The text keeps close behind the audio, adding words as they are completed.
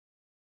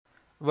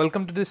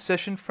Welcome to this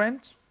session,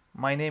 friends.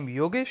 My name is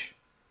Yogesh.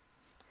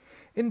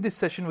 In this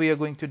session we are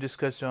going to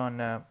discuss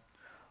on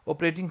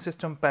operating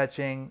system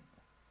patching,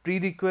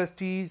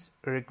 prerequisites,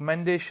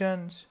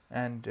 recommendations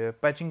and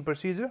patching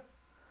procedure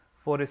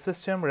for a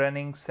system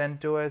running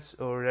CentOS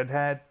or Red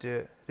Hat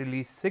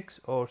release 6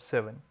 or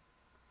 7.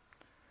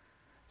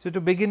 So to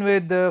begin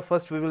with,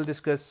 first we will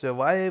discuss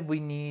why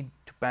we need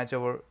to patch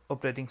our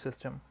operating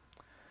system.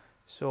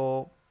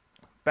 So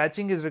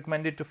patching is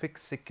recommended to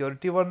fix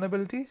security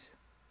vulnerabilities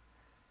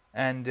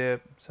and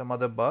some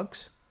other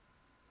bugs.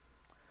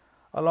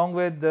 Along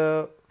with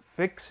the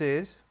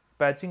fixes,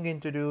 patching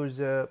introduces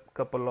a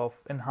couple of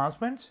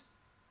enhancements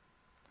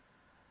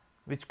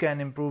which can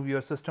improve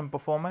your system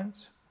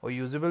performance or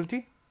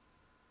usability.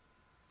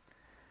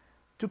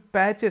 To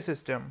patch a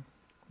system,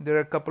 there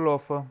are a couple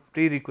of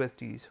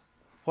prerequisites.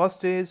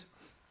 First is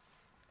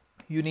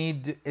you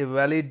need a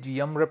valid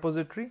yum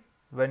repository,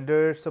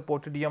 vendor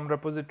supported yum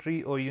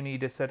repository, or you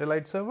need a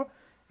satellite server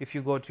if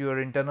you go to your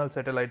internal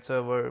satellite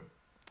server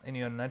in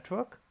your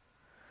network.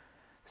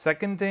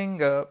 Second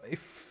thing,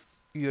 if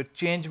your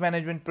change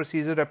management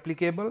procedure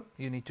applicable,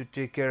 you need to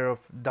take care of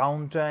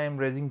downtime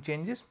raising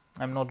changes.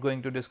 I'm not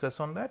going to discuss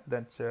on that,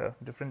 that's a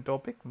different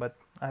topic, but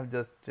I've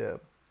just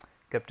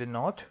kept a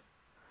note.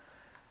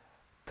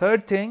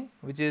 Third thing,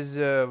 which is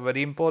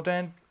very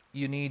important,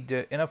 you need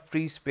enough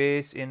free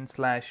space in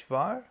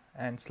 /var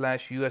and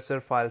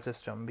 /usr file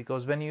system,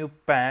 because when you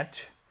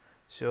patch,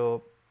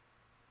 so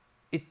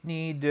it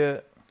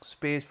need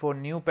space for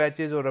new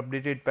patches or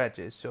updated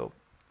patches, so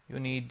you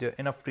need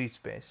enough free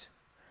space.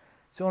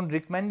 So on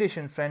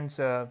recommendation,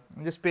 friends,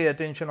 just pay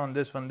attention on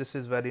this one, this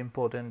is very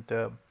important.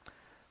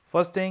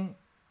 First thing,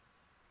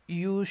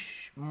 you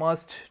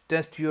must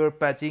test your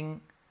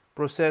patching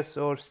process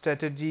or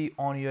strategy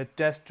on your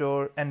test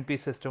or NP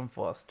system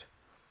first,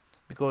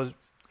 because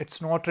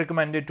it's not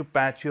recommended to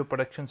patch your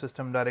production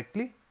system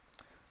directly.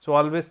 So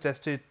always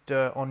test it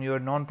on your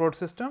non-prod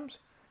systems.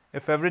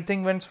 If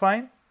everything went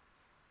fine,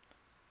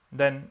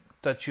 then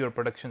touch your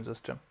production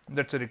system.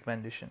 That's a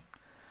recommendation.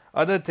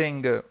 Other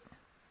thing,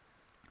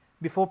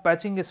 before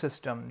patching a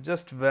system,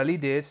 just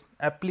validate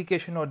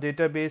application or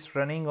database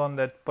running on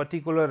that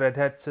particular Red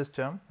Hat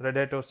system, Red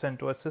Hat or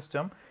CentOS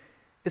system,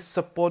 is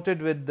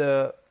supported with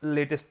the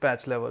latest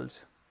patch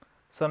levels.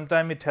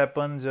 Sometimes it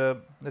happens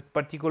that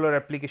particular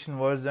application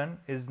version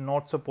is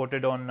not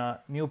supported on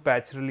new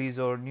patch release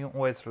or new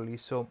OS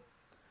release, so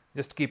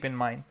just keep in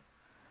mind.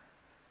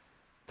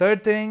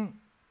 Third thing,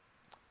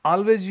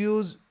 always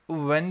use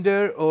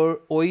vendor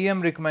or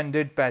OEM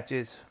recommended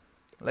patches.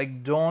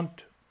 Like,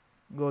 don't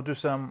go to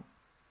some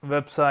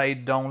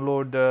website,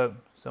 download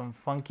some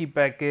funky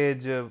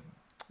package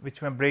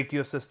which may break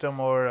your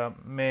system or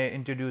may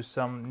introduce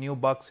some new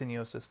bugs in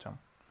your system.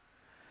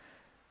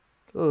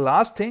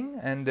 Last thing,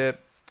 and I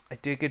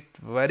take it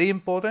very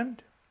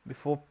important,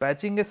 before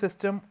patching a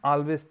system,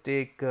 always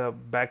take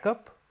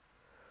backup,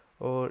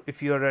 or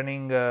if you are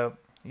running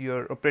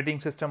your operating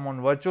system on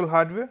virtual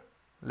hardware,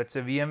 let's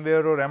say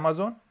VMware or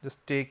Amazon,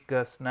 just take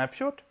a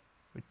snapshot,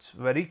 which is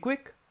very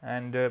quick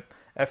and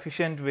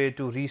efficient way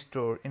to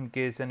restore in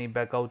case any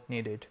backup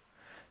needed.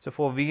 So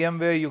for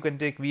VMware, you can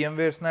take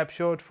VMware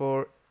snapshot.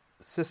 For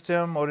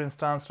system or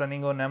instance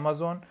running on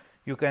Amazon,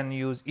 you can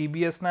use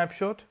EBS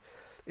snapshot.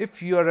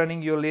 If you are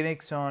running your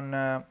Linux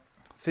on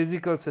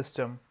physical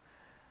system,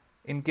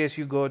 in case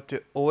you go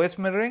to OS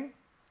mirroring,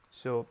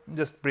 so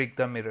just break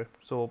the mirror,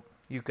 so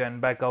you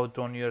can back out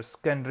on your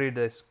secondary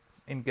disk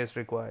in case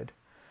required.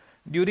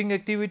 During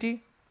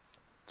activity,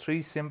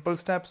 3 simple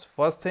steps.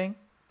 First thing,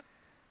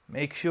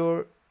 make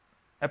sure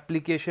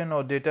application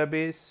or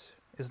database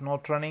is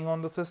not running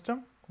on the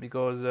system,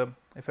 because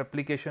if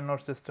application or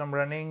system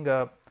running,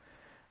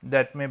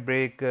 that may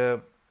break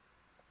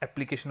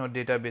application or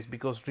database,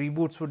 because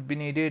reboots would be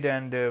needed,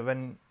 and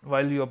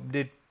while you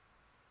update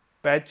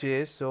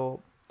patches, so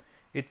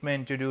it may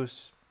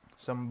introduce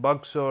some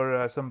bugs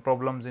or some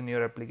problems in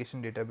your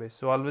application database.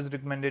 So always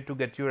recommended to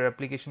get your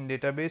application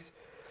database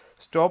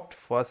stopped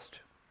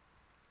first.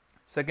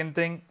 Second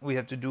thing, we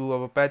have to do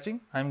our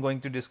patching. I'm going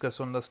to discuss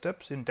on the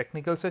steps in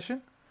technical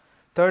session.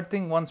 Third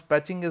thing, once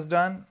patching is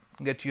done,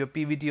 get your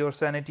PVT or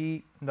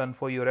sanity done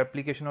for your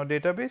application or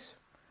database.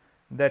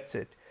 That's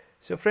it.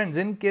 So friends,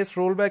 in case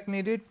rollback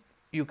needed,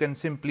 you can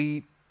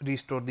simply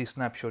restore the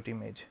snapshot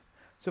image.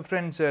 So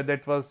friends,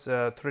 that was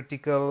a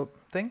theoretical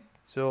thing.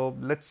 So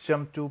let's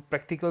jump to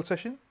practical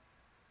session.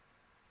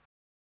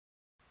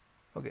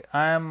 Okay,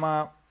 I am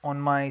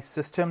on my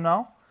system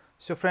now.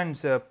 So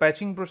friends,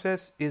 patching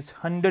process is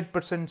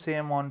 100%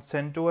 same on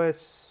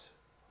CentOS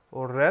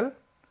or RHEL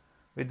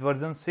with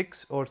version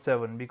 6 or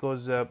 7,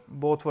 because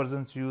both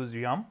versions use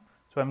yum.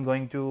 So I'm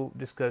going to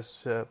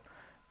discuss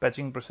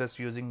patching process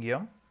using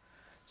yum.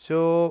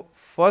 So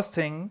first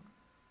thing,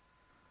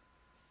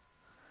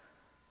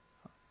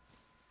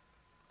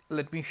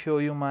 let me show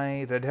you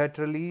my Red Hat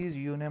release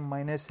uname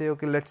 -a.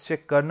 Okay, let's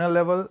check kernel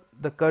level.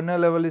 The kernel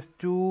level is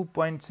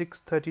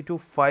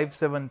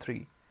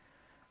 2.632.573.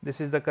 This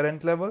is the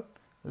current level.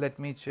 Let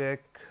me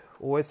check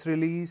OS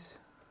release.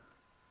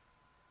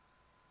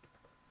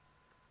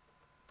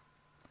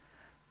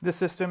 This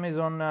system is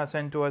on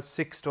CentOS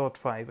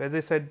 6.5. As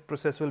I said,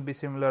 process will be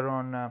similar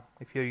on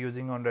if you're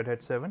using on Red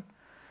Hat 7.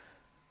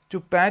 To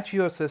patch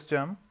your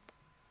system,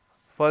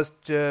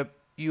 first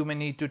you may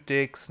need to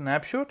take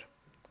snapshot.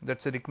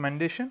 That's a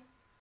recommendation.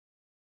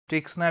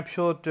 Take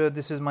snapshot.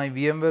 This is my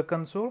VMware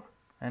console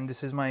and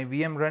this is my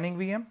VM running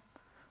VM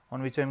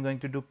on which I'm going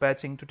to do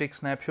patching. To take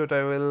snapshot,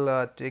 I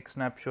will take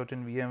snapshot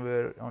in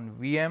VMware on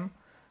VM,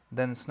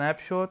 then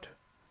snapshot.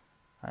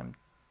 I'm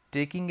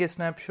taking a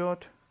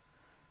snapshot.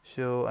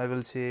 So I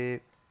will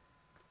say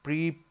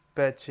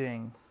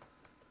pre-patching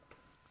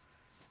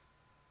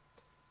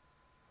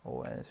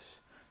OS.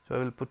 So I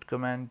will put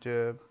command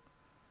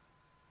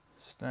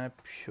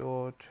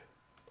snapshot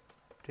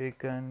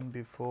taken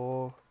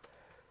before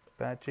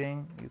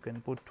patching. You can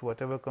put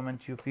whatever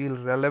comment you feel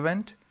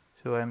relevant.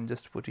 So I'm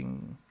just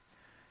putting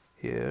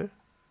here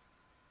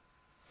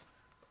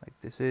like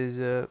this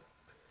is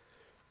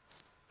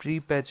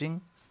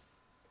pre-patching.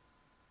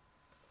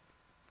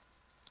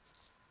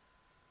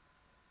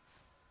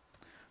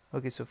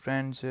 Okay, so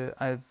friends,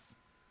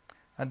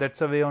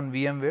 that's away on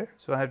VMware.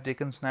 So I have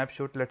taken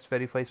snapshot. Let's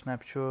verify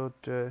snapshot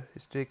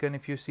is taken.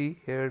 If you see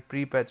here,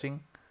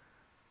 pre-patching,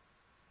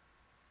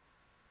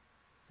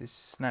 this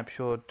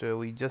snapshot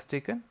we just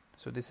taken.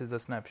 So this is the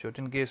snapshot.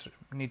 In case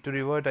need to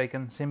revert, I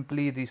can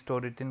simply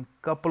restore it in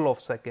couple of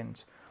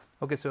seconds.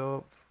 Okay,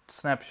 so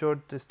snapshot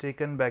is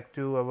taken. Back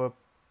to our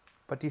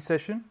Putty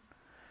session.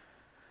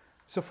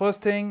 So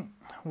first thing,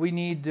 we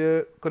need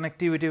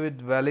connectivity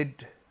with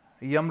valid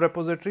yum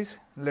repositories.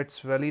 Let's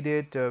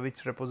validate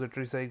which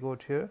repositories I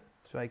got here.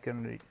 So I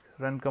can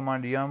run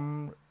command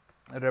yum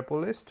repo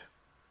list.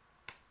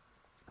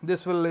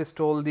 This will list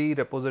all the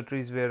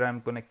repositories where I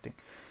am connecting.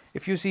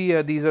 If you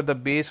see these are the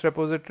base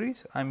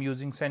repositories. I am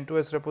using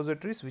CentOS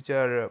repositories, which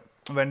are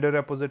vendor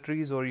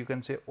repositories, or you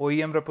can say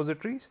OEM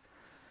repositories.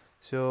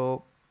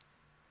 So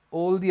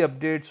all the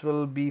updates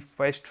will be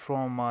fetched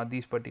from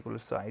these particular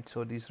sites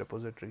or these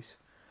repositories.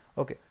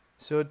 Okay,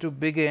 so to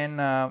begin,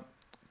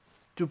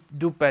 to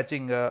do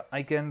patching,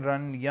 I can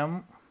run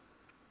yum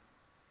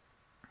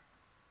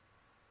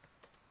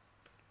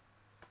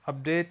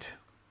update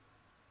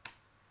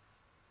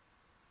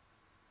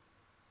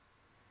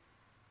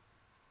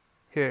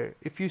here.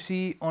 If you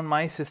see on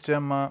my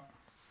system,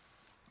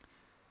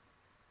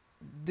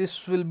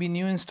 this will be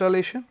new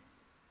installation,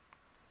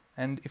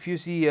 and if you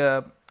see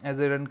as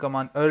I run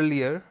command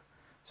earlier,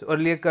 so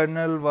earlier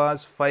kernel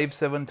was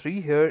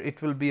 5.7.3, here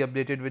it will be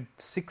updated with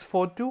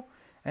 6.4.2,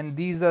 and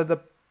these are the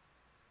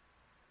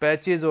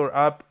patches or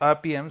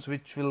RPMs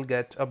which will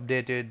get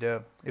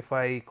updated if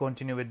I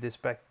continue with this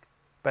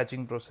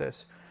patching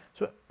process.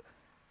 So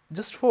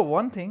just for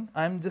one thing,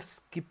 I'm just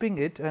skipping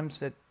it. I'm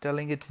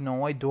telling it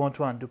no, I don't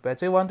want to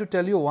patch. I want to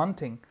tell you one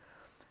thing.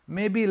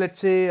 Maybe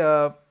let's say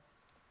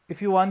if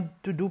you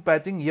want to do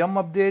patching, yum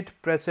update,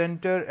 press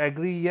enter,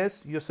 agree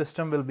yes, your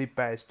system will be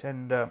patched,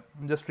 and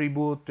just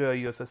reboot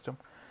your system.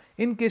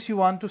 In case you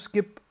want to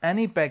skip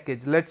any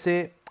package, let's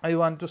say I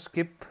want to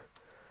skip,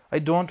 I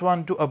don't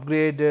want to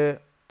upgrade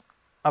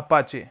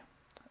Apache,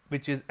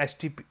 which is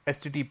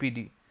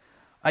HTTPD.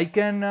 I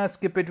can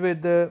skip it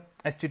with the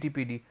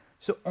HTTPD.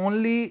 So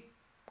only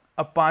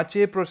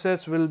Apache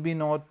process will be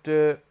not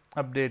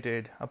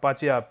updated,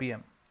 Apache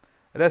RPM.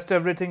 Rest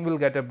everything will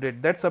get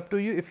updated. That's up to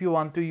you if you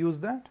want to use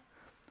that.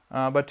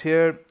 But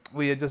here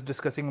we are just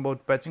discussing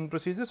about patching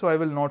procedure, so I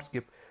will not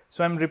skip.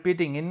 So I'm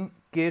repeating, in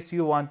case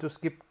you want to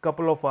skip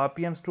couple of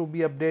RPMs to be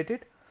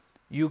updated,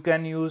 you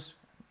can use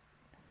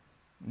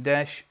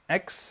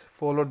 -x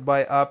followed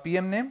by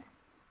RPM name,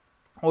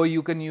 or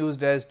you can use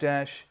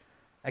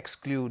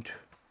 -exclude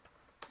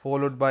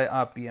followed by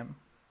RPM.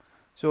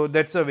 So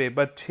that's a way,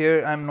 but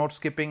here I'm not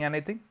skipping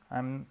anything.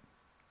 I'm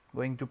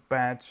going to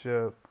patch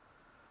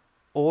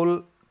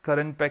all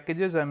current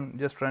packages. I'm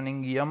just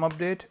running yum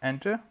update,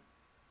 enter.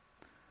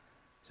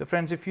 So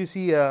friends, if you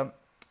see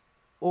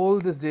all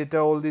this data,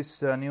 all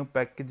these new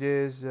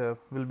packages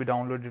will be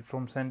downloaded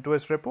from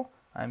CentOS repo.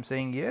 I'm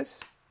saying yes.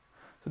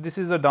 So this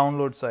is the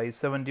download size,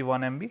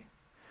 71 MB.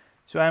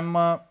 So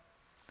I'm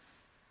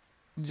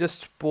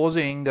just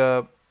pausing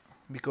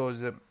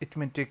because it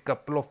may take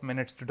couple of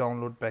minutes to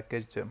download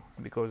package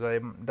because I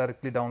am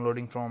directly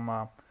downloading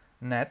from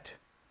net.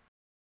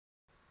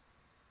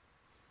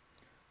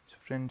 So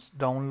friends,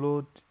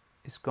 download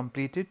is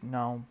completed.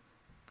 Now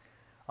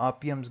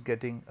RPM is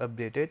getting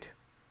updated.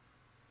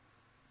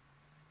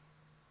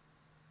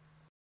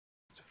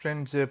 So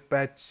friends,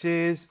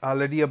 patches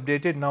already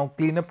updated. Now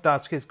cleanup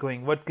task is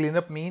going. What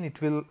cleanup mean? It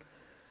will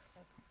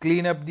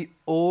clean up the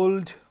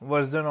old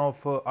version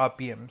of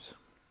RPMs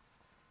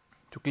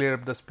to clear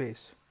up the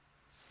space.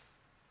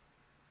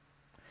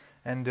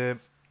 And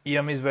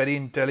yum is very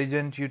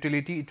intelligent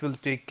utility. It will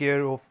take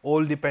care of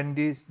all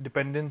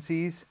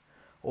dependencies,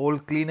 all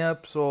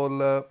cleanups,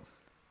 all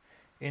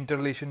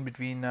interrelation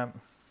between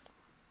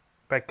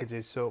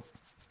packages. So,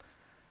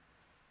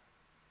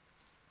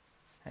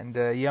 and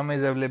yum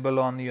is available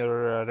on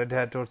your Red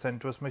Hat or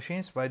CentOS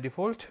machines by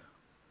default.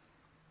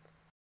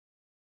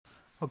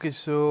 Okay,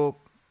 so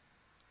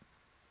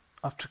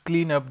after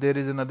cleanup, there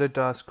is another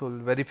task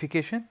called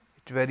verification.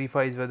 It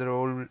verifies whether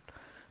all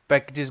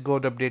packages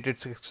got updated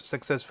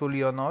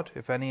successfully or not.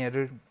 If any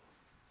error,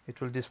 it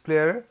will display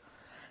error.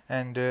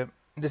 And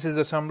this is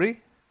the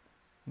summary.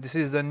 This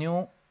is the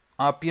new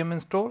RPM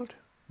installed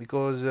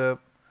because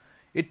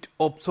it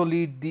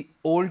obsolete the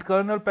old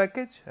kernel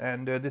package,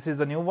 and this is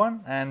the new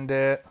one, and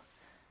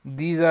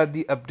these are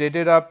the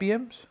updated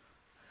RPMs.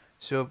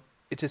 So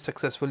it is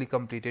successfully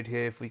completed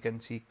here. If we can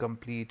see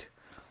complete.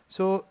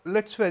 So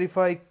let's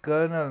verify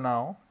kernel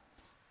now.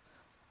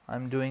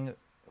 I'm doing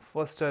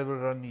first, I will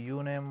run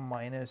uname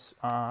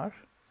 -r,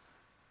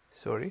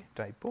 sorry,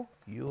 typo,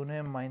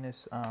 uname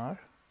 -r.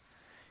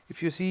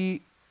 If you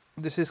see,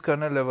 this is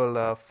kernel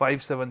level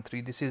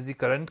 573. This is the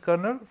current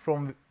kernel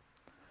from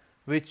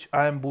which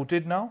I am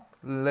booted now.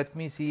 Let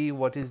me see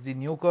what is the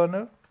new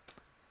kernel.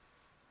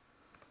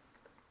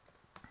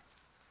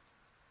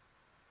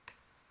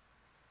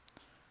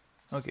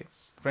 Okay,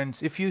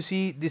 friends, if you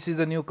see, this is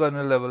the new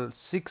kernel level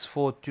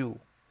 642.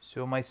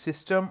 So my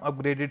system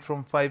upgraded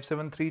from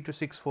 573 to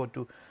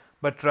 642.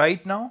 But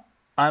right now,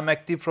 I am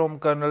active from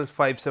kernel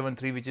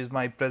 573, which is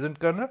my present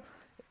kernel.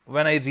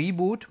 When I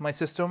reboot, my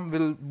system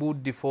will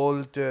boot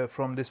default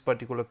from this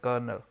particular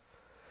kernel.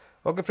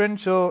 Okay,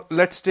 friends, so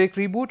let's take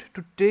reboot.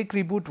 To take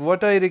reboot,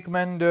 what I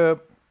recommend,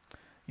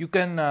 you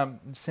can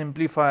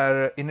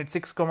simplify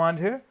init6 command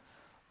here.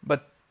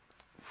 But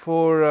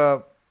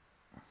for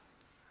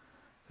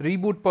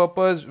reboot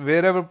purpose,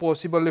 wherever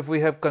possible, if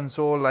we have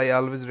console, I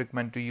always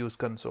recommend to use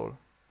console,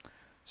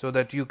 so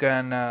that you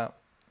can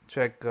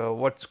check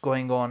what's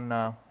going on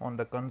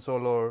the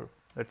console or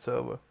that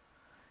server.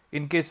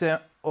 In case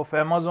of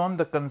Amazon,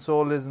 the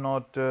console is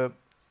not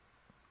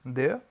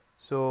there,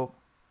 so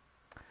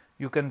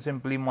you can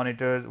simply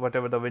monitor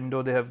whatever the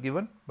window they have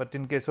given. But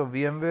in case of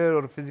VMware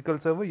or physical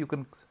server, you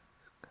can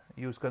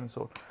use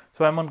console.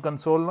 So I'm on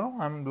console now.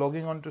 I'm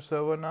logging on to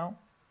server now.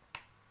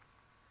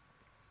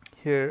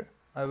 Here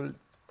I will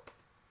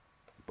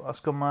pass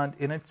command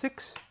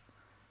init6,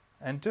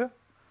 enter.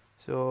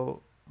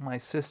 So my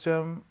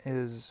system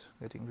is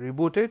getting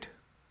rebooted.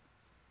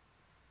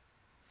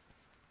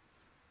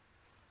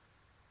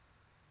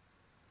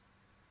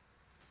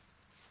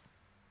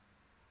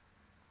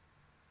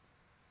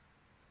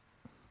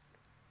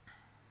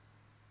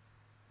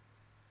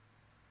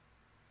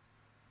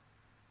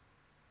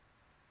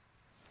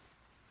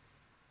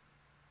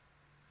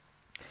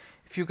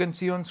 If you can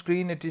see on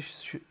screen, it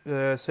is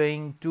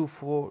saying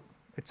 24.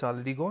 It's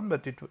already gone,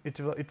 but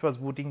it was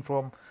booting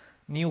from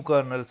new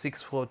kernel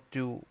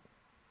 642.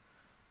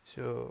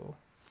 So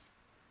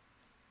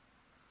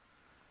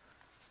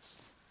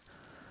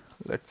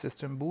let's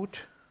system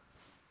boot.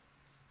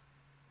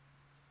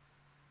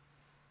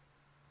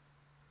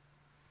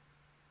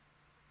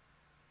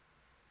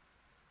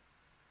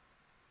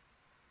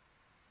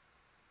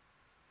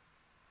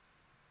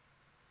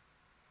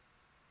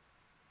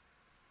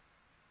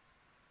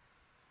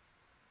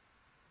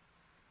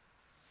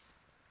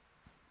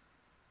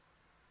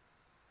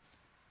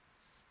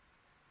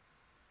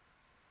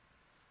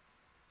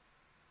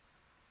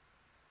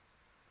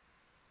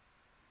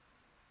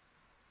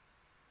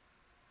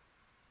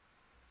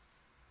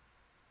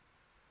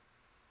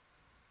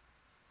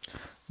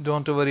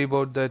 Don't worry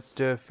about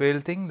that fail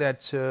thing.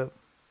 That's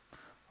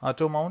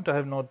auto mount. I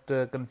have not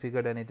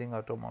configured anything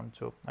auto mount,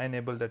 so I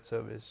enable that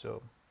service.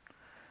 So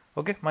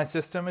okay, my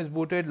system is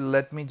booted.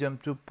 Let me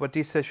jump to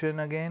Putty Session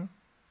again.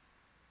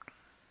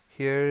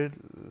 Here,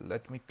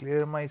 let me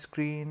clear my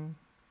screen.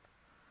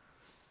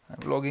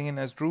 I'm logging in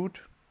as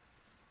root.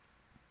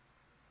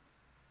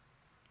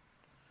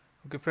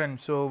 Okay,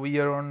 friends. So we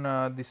are on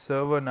the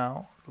server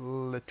now.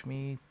 Let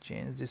me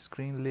change the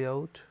screen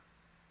layout.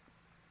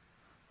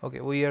 Okay,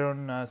 we are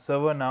on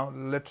server now.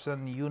 Let's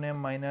run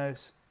uname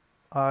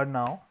 -r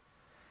now.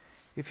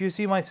 If you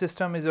see, my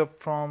system is up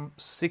from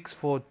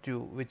 642,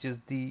 which is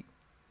the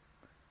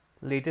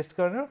latest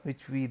kernel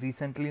which we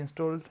recently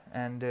installed,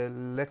 and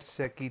let's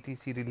check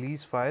etc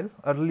release file.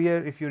 Earlier,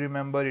 if you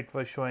remember, it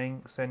was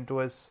showing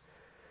CentOS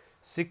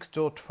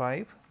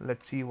 6.5.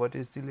 Let's see what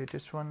is the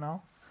latest one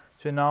now.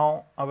 So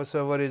now our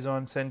server is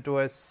on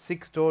CentOS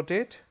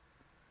 6.8.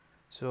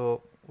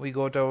 So we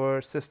got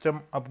our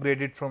system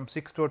upgraded from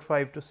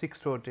 6.5 to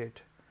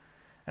 6.8.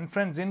 And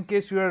friends, in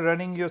case you are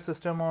running your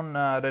system on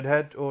Red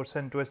Hat or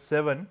CentOS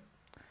 7,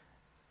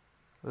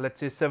 let's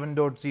say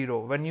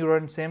 7.0, when you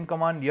run same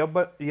command yum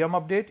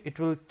update, it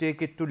will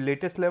take it to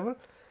latest level.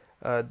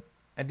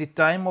 At the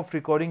time of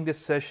recording this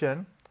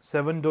session,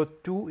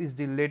 7.2 is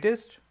the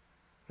latest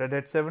Red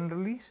Hat 7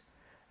 release,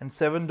 and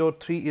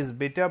 7.3 is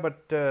beta,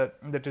 but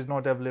that is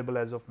not available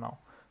as of now.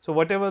 So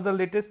whatever the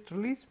latest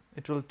release,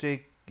 it will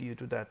take you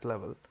to that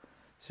level.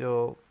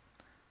 So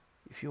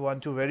if you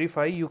want to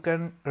verify, you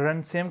can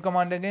run same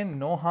command again,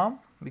 no harm,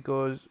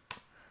 because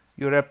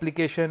your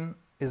application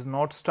is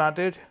not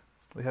started.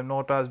 We have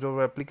not asked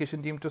our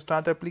application team to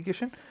start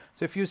application.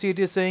 So if you see, it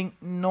is saying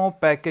no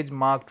package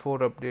marked for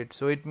update.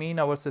 So it means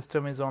our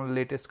system is on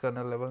latest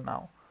kernel level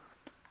now,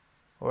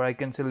 or I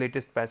can say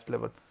latest patch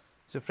level.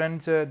 So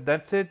friends,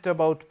 that's it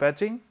about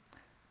patching.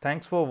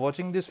 Thanks for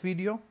watching this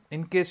video.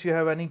 In case you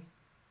have any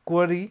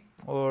query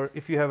or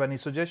if you have any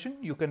suggestion,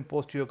 you can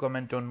post your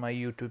comment on my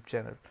YouTube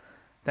channel.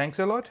 Thanks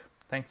a lot.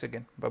 Thanks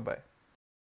again. Bye-bye.